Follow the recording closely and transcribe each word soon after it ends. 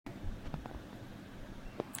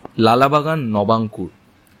Lalabagan, nabankur.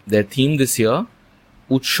 Their theme this year,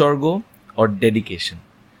 Utshargo or dedication.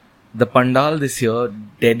 The pandal this year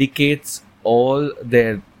dedicates all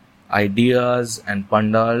their ideas and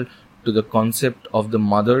pandal to the concept of the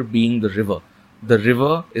mother being the river. The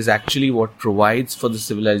river is actually what provides for the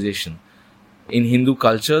civilization. In Hindu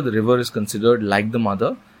culture, the river is considered like the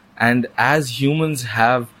mother, and as humans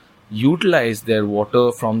have utilized their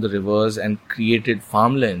water from the rivers and created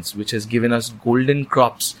farmlands, which has given us golden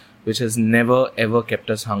crops, which has never ever kept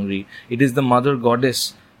us hungry. It is the mother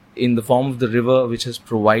goddess in the form of the river which has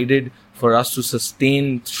provided for us to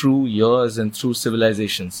sustain through years and through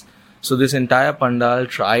civilizations. So this entire pandal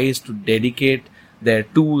tries to dedicate their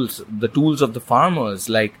tools, the tools of the farmers,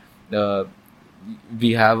 like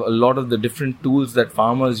we have a lot of the different tools that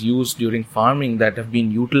farmers use during farming that have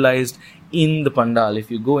been utilized in the pandal. If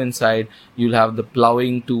you go inside, you'll have the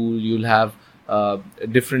ploughing tool, you'll have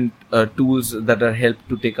different tools that are helped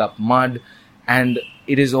to take up mud, and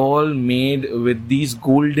it is all made with these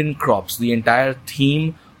golden crops. The entire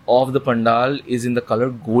theme of the pandal is in the color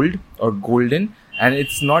gold or golden, and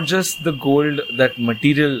it's not just the gold, that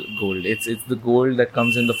material gold, it's the gold that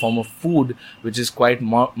comes in the form of food, which is quite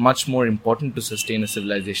much more important to sustain a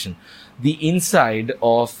civilization. The inside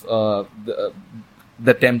of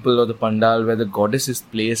the temple or the pandal where the goddess is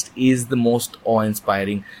placed is the most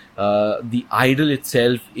awe-inspiring. The idol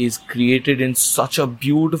itself is created in such a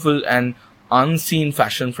beautiful and unseen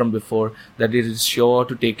fashion from before that it is sure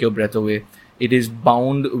to take your breath away. It is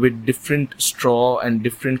bound with different straw and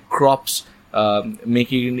different crops,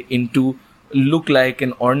 making it into look like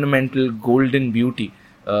an ornamental golden beauty.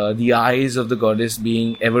 The eyes of the goddess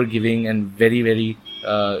being ever giving and very, very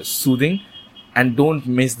soothing. And don't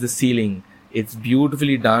miss the ceiling. It's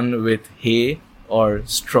beautifully done with hay or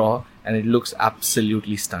straw, and it looks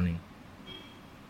absolutely stunning.